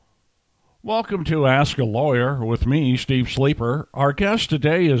Welcome to Ask a Lawyer with me, Steve Sleeper. Our guest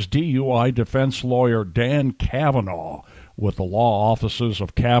today is DUI defense lawyer Dan Cavanaugh with the law offices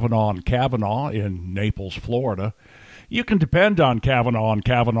of Cavanaugh and Cavanaugh in Naples, Florida. You can depend on Cavanaugh and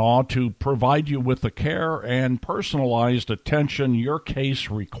Cavanaugh to provide you with the care and personalized attention your case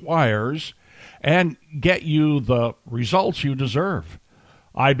requires and get you the results you deserve.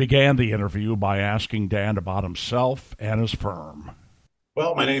 I began the interview by asking Dan about himself and his firm.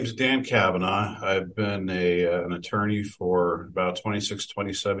 Well, my name's Dan Cavanaugh. I've been an attorney for about 26,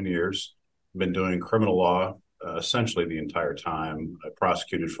 27 years. I've been doing criminal law essentially the entire time. I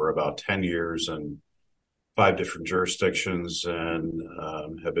prosecuted for about 10 years in five different jurisdictions and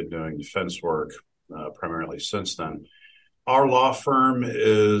have been doing defense work primarily since then. Our law firm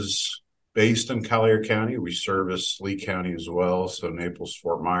is based in Collier County. We service Lee County as well, so Naples,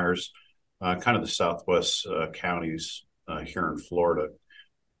 Fort Myers, kind of the southwest counties here in Florida.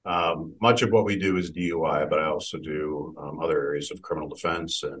 Much of what we do is DUI, but I also do other areas of criminal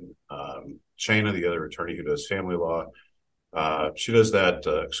defense. And Shana, the other attorney who does family law, she does that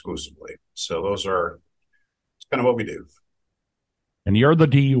exclusively. So it's kind of what we do. And you're the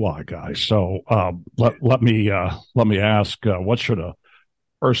DUI guy, so let me ask: what should a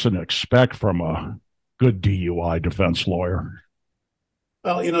person expect from a good DUI defense lawyer?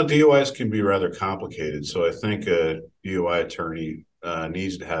 Well, DUIs can be rather complicated, so I think a DUI attorney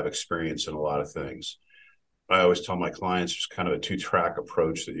needs to have experience in a lot of things. I always tell my clients there's kind of a two-track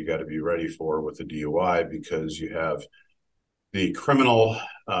approach that you got to be ready for with the DUI, because you have the criminal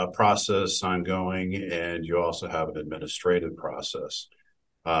process ongoing and you also have an administrative process.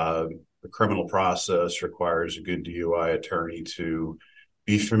 The criminal process requires a good DUI attorney to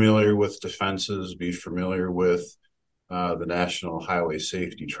be familiar with defenses, be familiar with the National Highway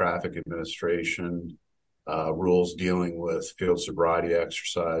Safety Traffic Administration, rules dealing with field sobriety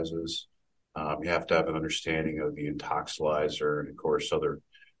exercises. You have to have an understanding of the intoxilizer and, of course, other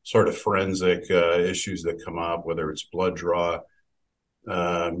sort of forensic issues that come up, whether it's blood draw,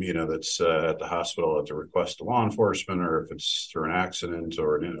 that's at the hospital at the request of law enforcement, or if it's through an accident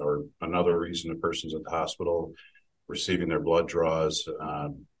or another reason a person's at the hospital receiving their blood draws.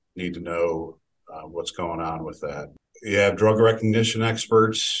 Need to know what's going on with that. You have drug recognition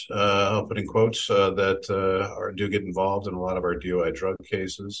experts, I'll put in quotes, that do get involved in a lot of our DUI drug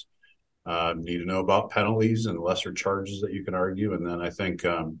cases. Need to know about penalties and lesser charges that you can argue. And then I think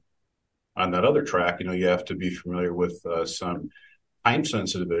on that other track, you have to be familiar with some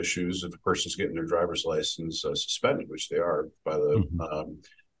time-sensitive issues. If a person's getting their driver's license suspended, which they are by the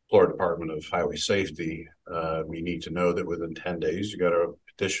Florida Department of Highway Safety, you need to know that within 10 days, you got to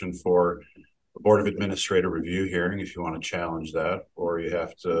petition for a Board of Administrative Review hearing if you want to challenge that, or you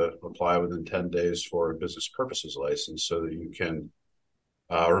have to apply within 10 days for a business purposes license so that you can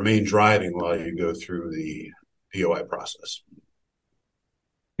remain driving while you go through the DUI process.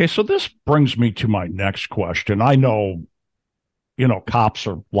 Okay, so this brings me to my next question. I know, cops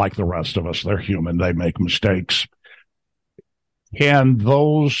are like the rest of us. They're human. They make mistakes. Can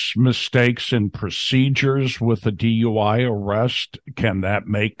those mistakes in procedures with a DUI arrest, can that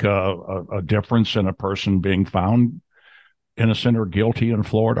make a difference in a person being found innocent or guilty in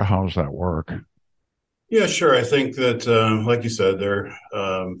Florida? How does that work? Yeah, sure. I think that, like you said,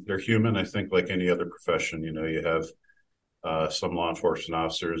 they're human. I think like any other profession, you have some law enforcement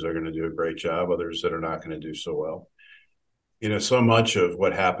officers that are going to do a great job, others that are not going to do so well. So much of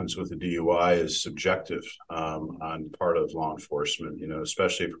what happens with the DUI is subjective on part of law enforcement,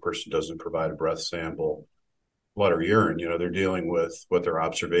 especially if a person doesn't provide a breath sample, blood or urine. They're dealing with what their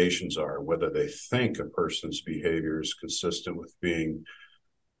observations are, whether they think a person's behavior is consistent with being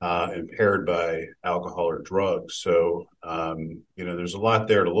impaired by alcohol or drugs. So, there's a lot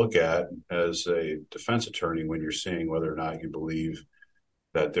there to look at as a defense attorney when you're seeing whether or not you believe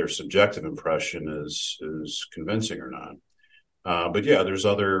that their subjective impression is convincing or not. But yeah, there's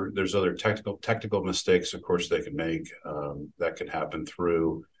other technical mistakes, of course, they can make that can happen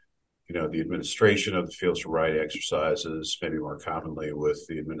through, the administration of the field sobriety exercises, maybe more commonly with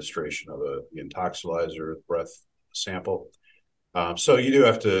the administration of the intoxilizer breath sample. So you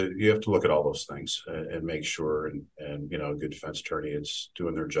have to look at all those things and make sure, and a good defense attorney is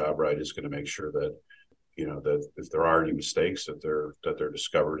doing their job right, is going to make sure that, that if there are any mistakes that they're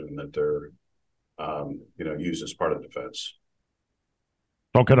discovered and that they're, used as part of the defense.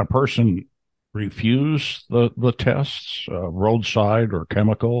 So can a person refuse the tests, roadside or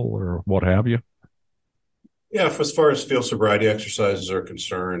chemical or what have you? Yeah, as far as field sobriety exercises are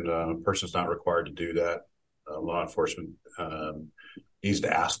concerned, a person's not required to do that. Law enforcement needs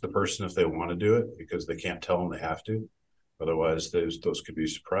to ask the person if they want to do it, because they can't tell them they have to. Otherwise, those could be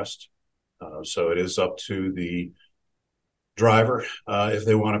suppressed. So it is up to the driver if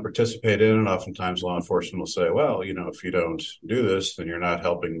they want to participate in it. Oftentimes law enforcement will say, well, if you don't do this, then you're not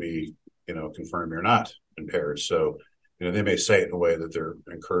helping me, confirm you're not impaired. So, they may say it in a way that they're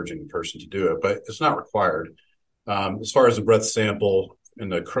encouraging the person to do it, but it's not required. As far as the breath sample in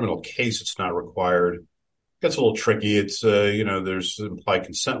the criminal case, it's not required. It gets a little tricky. It's, there's implied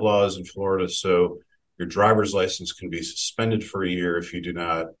consent laws in Florida. So your driver's license can be suspended for a year if you do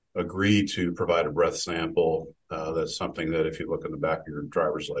not agree to provide a breath sample. That's something that if you look in the back of your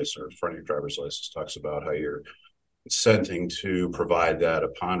driver's license or front of your driver's license talks about how you're consenting to provide that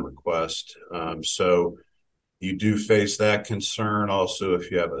upon request. So you do face that concern. Also,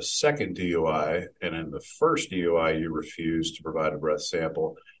 if you have a second DUI and in the first DUI you refuse to provide a breath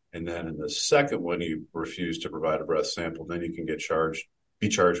sample, and then in the second one you refuse to provide a breath sample, then you can be charged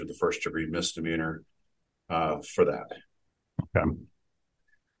with the first degree misdemeanor for that. Okay.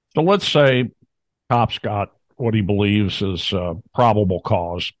 So let's say cops got what he believes is probable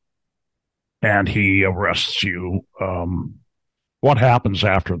cause, and he arrests you. What happens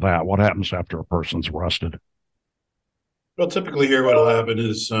after that? What happens after a person's arrested? Well, typically here what will happen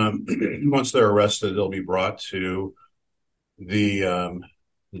is once they're arrested, they'll be brought to the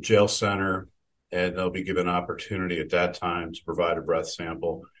jail center, and they'll be given opportunity at that time to provide a breath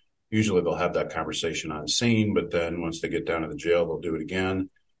sample. Usually they'll have that conversation on scene, but then once they get down to the jail, they'll do it again.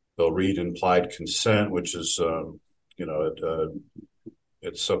 They'll read implied consent, which is,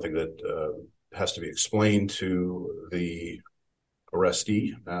 it's something that has to be explained to the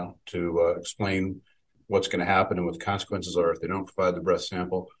arrestee now to explain what's going to happen and what the consequences are if they don't provide the breath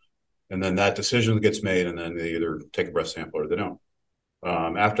sample. And then that decision gets made, and then they either take a breath sample or they don't.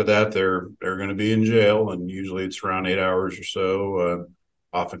 After that, they're going to be in jail, and usually it's around 8 hours or so.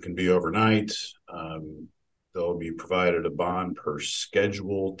 Often can be overnight. They'll be provided a bond per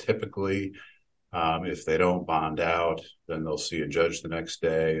schedule, typically. If they don't bond out, then they'll see a judge the next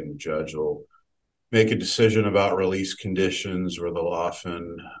day, and the judge will make a decision about release conditions, where they'll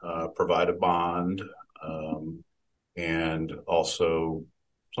often provide a bond. And also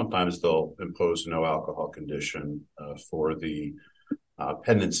sometimes they'll impose a no alcohol condition for the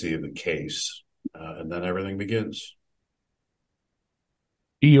pendency of the case. And then everything begins.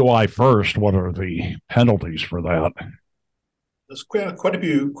 DUI first, what are the penalties for that? There's quite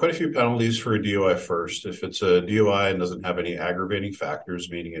a few penalties for a DUI first. If it's a DUI and doesn't have any aggravating factors,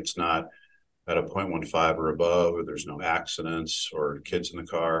 meaning it's not at a 0.15 or above, or there's no accidents or kids in the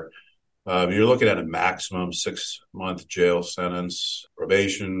car, you're looking at a maximum 6-month jail sentence,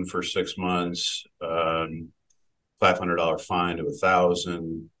 probation for 6 months, $500 fine to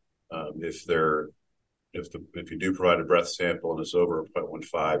 $1,000. If you do provide a breath sample and it's over a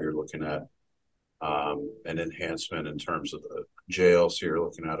 0.15, you're looking at an enhancement in terms of the jail. So you're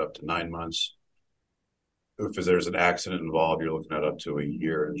looking at up to 9 months. If there's an accident involved, you're looking at up to a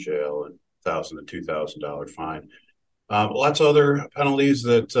year in jail and $1,000 to $2,000 fine. Lots of other penalties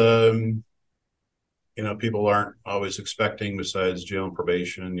that people aren't always expecting. Besides jail and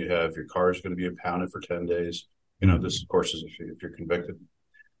probation, you have your car is going to be impounded for 10 days. This of course is if you're convicted.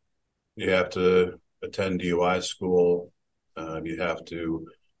 You have to attend DUI school. You have to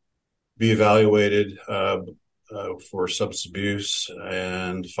be evaluated for substance abuse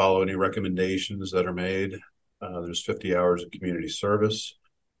and follow any recommendations that are made. There's 50 hours of community service.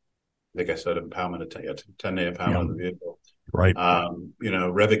 Like I said, impoundment, 10-day impoundment of the vehicle. Right.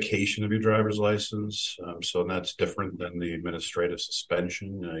 Revocation of your driver's license. So that's different than the administrative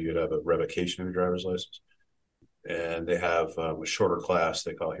suspension. You'd have a revocation of your driver's license. And they have a shorter class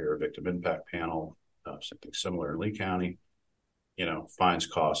they call here a victim impact panel, something similar in Lee County. Fines,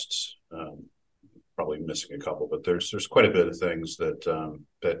 costs, probably missing a couple, but there's quite a bit of things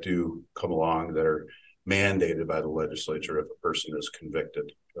that do come along that are mandated by the legislature if a person is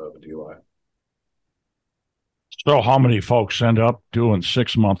convicted of a DUI. So how many folks end up doing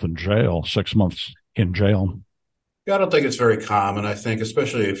 6 months in jail, 6 months in jail? Yeah, I don't think it's very common. I think,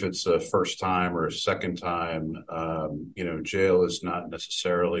 especially if it's a first time or a second time, jail is not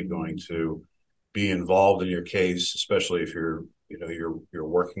necessarily going to be involved in your case, especially if you're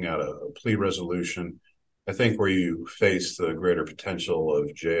working out a plea resolution. I think where you face the greater potential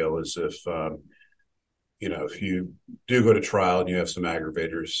of jail is if you do go to trial and you have some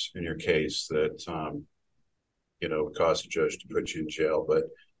aggravators in your case that, would cause the judge to put you in jail. But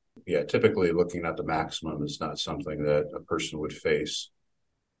yeah, typically looking at the maximum is not something that a person would face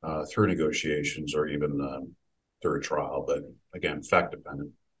through negotiations or even through a trial. But again, fact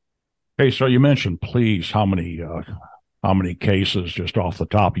dependent. Okay, so you mentioned pleas. How many cases, just off the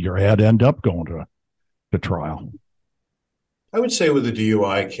top of your head, end up going to trial? I would say with a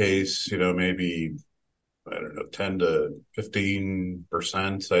DUI case, maybe, I don't know, 10 to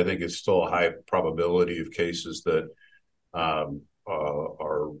 15%. I think it's still a high probability of cases that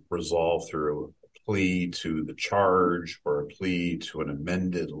are resolved through a plea to the charge or a plea to an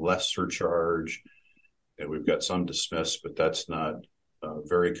amended lesser charge. And we've got some dismissed, but that's not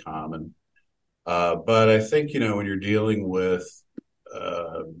very common. But I think, when you're dealing with,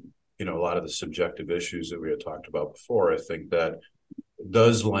 a lot of the subjective issues that we had talked about before, I think that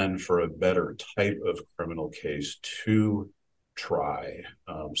does lend for a better type of criminal case to try.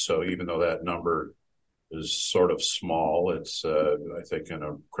 So even though that number is sort of small, it's, I think in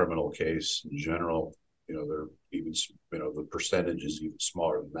a criminal case in general, they're even, the percentage is even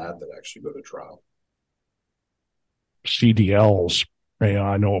smaller than that actually go to trial. CDLs.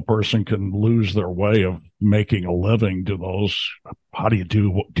 I know a person can lose their way of making a living. Do those? How do you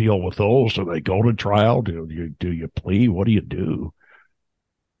deal with those? Do they go to trial? Do you plea? What do you do?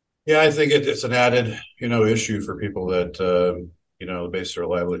 Yeah, I think it's an added, issue for people that, base their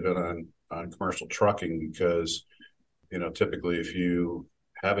livelihood on commercial trucking because, typically if you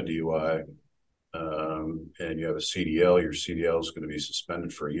have a DUI and you have a CDL, your CDL is going to be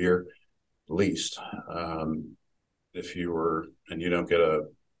suspended for a year at least. If and you don't get a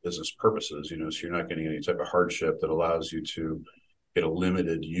business purposes, so you're not getting any type of hardship that allows you to get a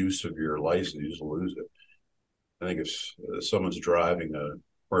limited use of your license, you just lose it. I think if someone's driving a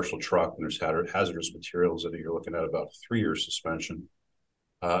commercial truck and there's hazardous materials, I think you're looking at about a 3-year suspension.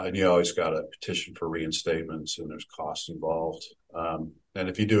 And you always got to petition for reinstatements and there's costs involved. And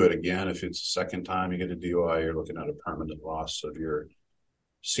if you do it again, if it's the second time you get a DUI, you're looking at a permanent loss of your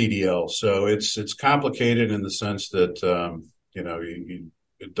CDL. So it's complicated in the sense that,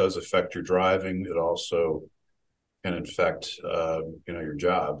 it does affect your driving. It also can affect, your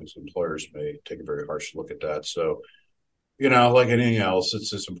job, because employers may take a very harsh look at that. So, like anything else, it's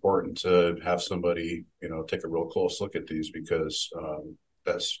just important to have somebody, take a real close look at these because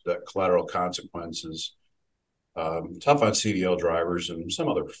that collateral consequences tough on CDL drivers and some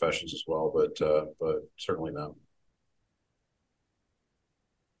other professions as well, but certainly not.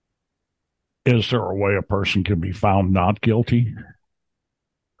 Is there a way a person can be found not guilty?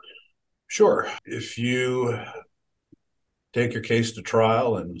 Sure. If you take your case to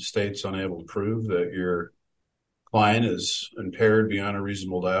trial and the state's unable to prove that your client is impaired beyond a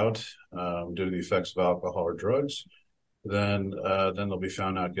reasonable doubt due to the effects of alcohol or drugs, then they'll be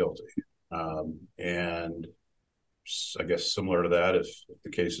found not guilty. And I guess similar to that, if the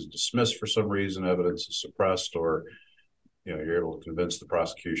case is dismissed for some reason, evidence is suppressed, or you're able to convince the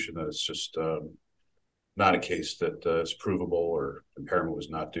prosecution that it's just not a case that is provable or impairment was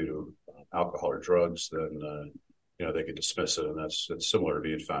not due to alcohol or drugs, then they could dismiss it, and it's similar to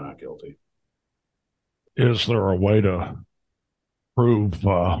being found not guilty. Is there a way to prove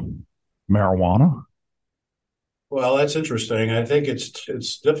marijuana? Well, that's interesting. I think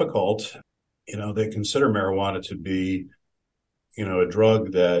it's difficult. They consider marijuana to be, a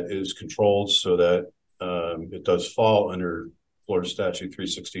drug that is controlled so that it does fall under Florida Statute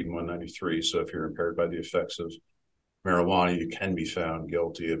 316-193. So if you're impaired by the effects of marijuana, you can be found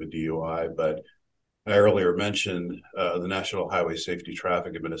guilty of a DUI. But I earlier mentioned the National Highway Safety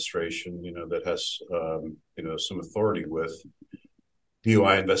Traffic Administration, that has, some authority with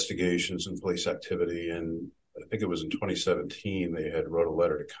DUI investigations and police activity. And I think it was in 2017, they had wrote a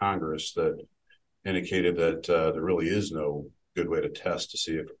letter to Congress that indicated that there really is no good way to test to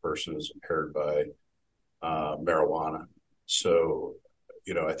see if a person is impaired by marijuana. So,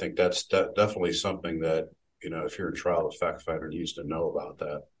 I think that's definitely something that, if you're in trial, the fact finder needs to know about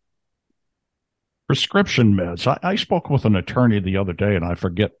that. Prescription meds. I spoke with an attorney the other day, and I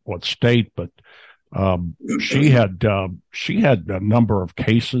forget what state, but she had a number of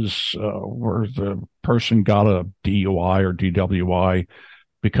cases where the person got a DUI or DWI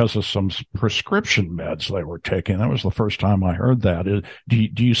because of some prescription meds they were taking. That was the first time I heard that.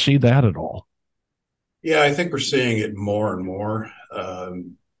 Do you see that at all? Yeah, I think we're seeing it more and more.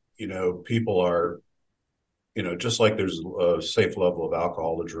 People are, just like there's a safe level of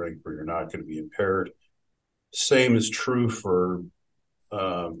alcohol to drink where you're not going to be impaired. Same is true for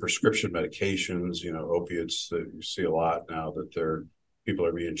prescription medications, opiates that you see a lot now that people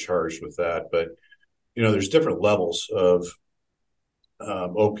are being charged with that. But, there's different levels of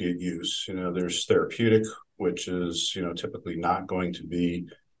opiate use. There's therapeutic, which is, typically not going to be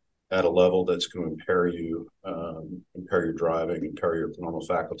at a level that's going to impair your driving, impair your normal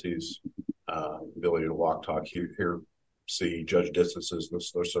faculties, ability to walk, talk, hear, see, judge distances,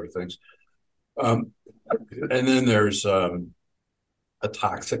 those sort of things. And then there's a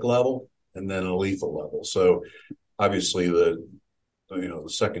toxic level and then a lethal level. So obviously the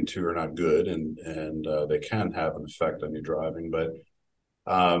second two are not good, and they can have an effect on your driving. But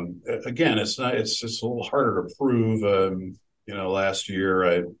again, it's just a little harder to prove. Last year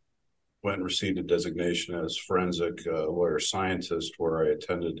I went and received a designation as forensic lawyer scientist, where I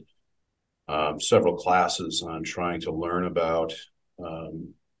attended several classes on trying to learn about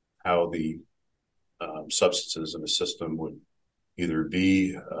how the substances in the system would either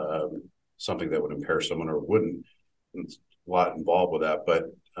be something that would impair someone or wouldn't. There's a lot involved with that, but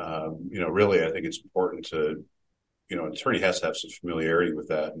really, I think it's important to, an attorney has to have some familiarity with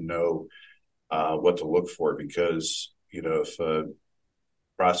that and know what to look for, because if a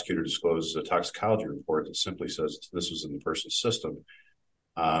prosecutor discloses a toxicology report that simply says this was in the person's system,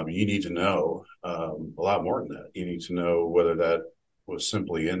 you need to know a lot more than that. You need to know whether that was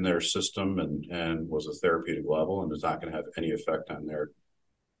simply in their system and was a therapeutic level and is not going to have any effect on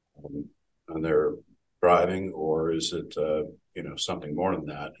their driving, or is it something more than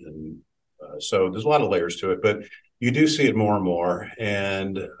that. And so there's a lot of layers to it, but you do see it more and more,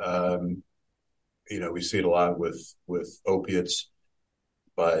 and we see it a lot with opiates,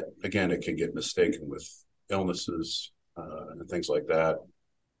 but again, it can get mistaken with illnesses and things like that.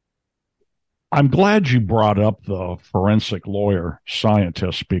 I'm glad you brought up the forensic lawyer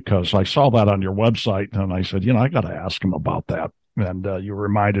scientist, because I saw that on your website and I said, I got to ask him about that. And you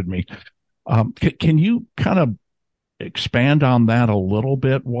reminded me. Can you kind of expand on that a little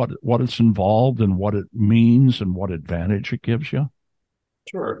bit? What it's involved and what it means and what advantage it gives you?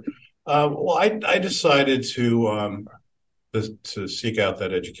 Sure. Well, I decided to seek out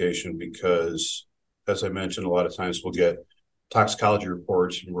that education because, as I mentioned, a lot of times we'll get toxicology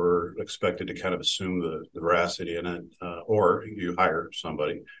reports and we're expected to kind of assume the veracity in it, or you hire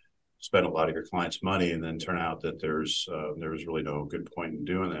somebody, spend a lot of your client's money, and then turn out that there's really no good point in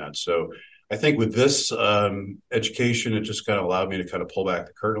doing that. So I think with this education, it just kind of allowed me to kind of pull back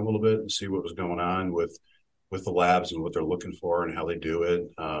the curtain a little bit and see what was going on with the labs and what they're looking for and how they do it.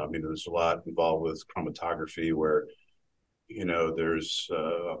 There's a lot involved with chromatography where there's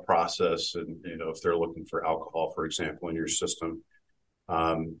a process, and if they're looking for alcohol, for example, in your system,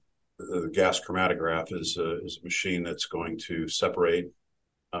 the gas chromatograph is a machine that's going to separate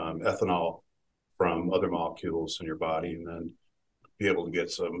ethanol from other molecules in your body, and then be able to get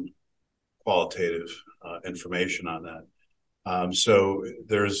some qualitative information on that. So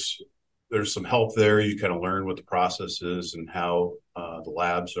there's some help there. You kind of learn what the process is and how the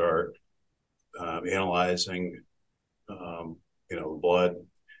labs are analyzing blood.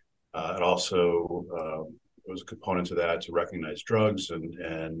 It also was a component to that to recognize drugs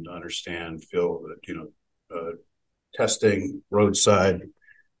and understand, testing roadside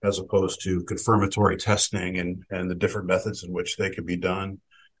as opposed to confirmatory testing, and the different methods in which they can be done.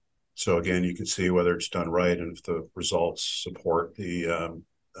 So again, you can see whether it's done right and if the results support the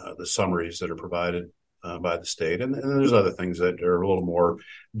summaries that are provided by the state. And there's other things that are a little more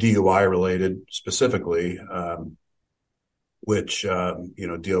DUI related specifically, which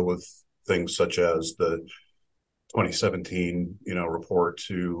deal with things such as the 2017 report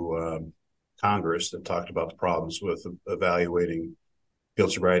to Congress that talked about the problems with evaluating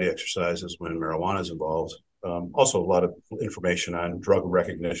field sobriety exercises when marijuana is involved. Also, a lot of information on drug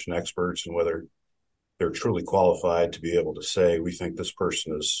recognition experts and whether they're truly qualified to be able to say, we think this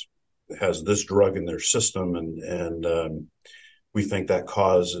person has this drug in their system, and we think that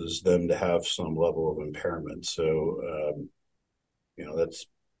causes them to have some level of impairment. So, that's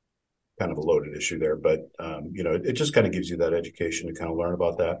kind of a loaded issue there, but it just kind of gives you that education to kind of learn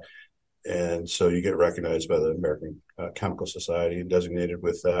about that. And so you get recognized by the American Chemical Society and designated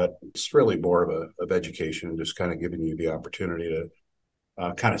with that. It's really more of education, just kind of giving you the opportunity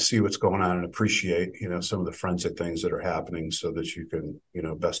to kind of see what's going on and appreciate, some of the forensic things that are happening so that you can,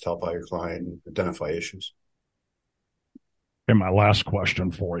 best help out your client and identify issues. And my last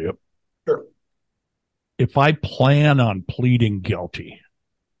question for you. Sure. If I plan on pleading guilty,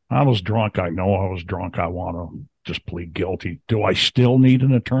 I was drunk, I know I was drunk, I want to just plead guilty, do I still need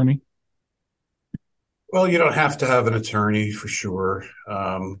an attorney? Well, you don't have to have an attorney for sure.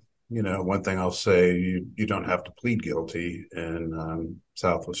 One thing I'll say, you don't have to plead guilty in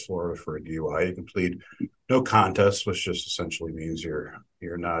Southwest Florida for a DUI. You can plead no contest, which just essentially means you're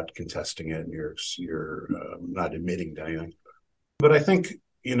not contesting it and you're not admitting to anything. But I think,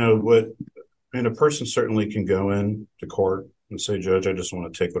 a person certainly can go in to court and say, Judge, I just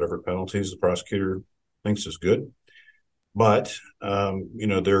want to take whatever penalties the prosecutor thinks is good. But,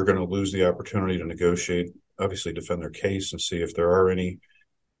 they're going to lose the opportunity to negotiate, obviously defend their case and see if there are any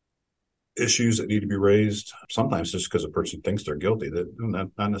issues that need to be raised, sometimes just because a person thinks they're guilty,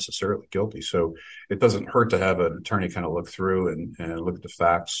 that not necessarily guilty. So it doesn't hurt to have an attorney kind of look through and look at the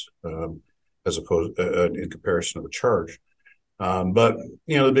facts as opposed in comparison to the charge. But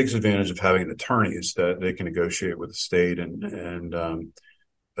the biggest advantage of having an attorney is that they can negotiate with the state, and a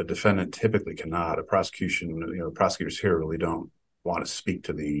defendant typically cannot. A prosecution, the prosecutors here really don't want to speak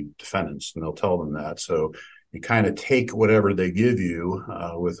to the defendants, and they'll tell them that. So you kind of take whatever they give you.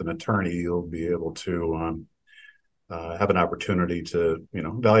 With an attorney, you'll be able to have an opportunity to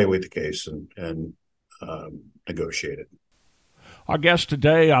evaluate the case and negotiate it. Our guest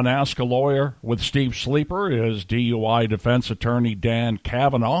today on Ask a Lawyer with Steve Sleeper is DUI defense attorney Dan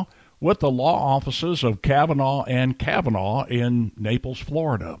Cavanaugh with the law offices of Cavanaugh and Cavanaugh in Naples,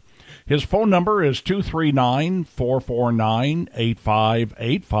 Florida. His phone number is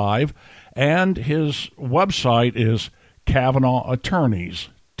 239-449-8585, and his website is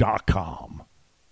CavanaughAttorneys.com.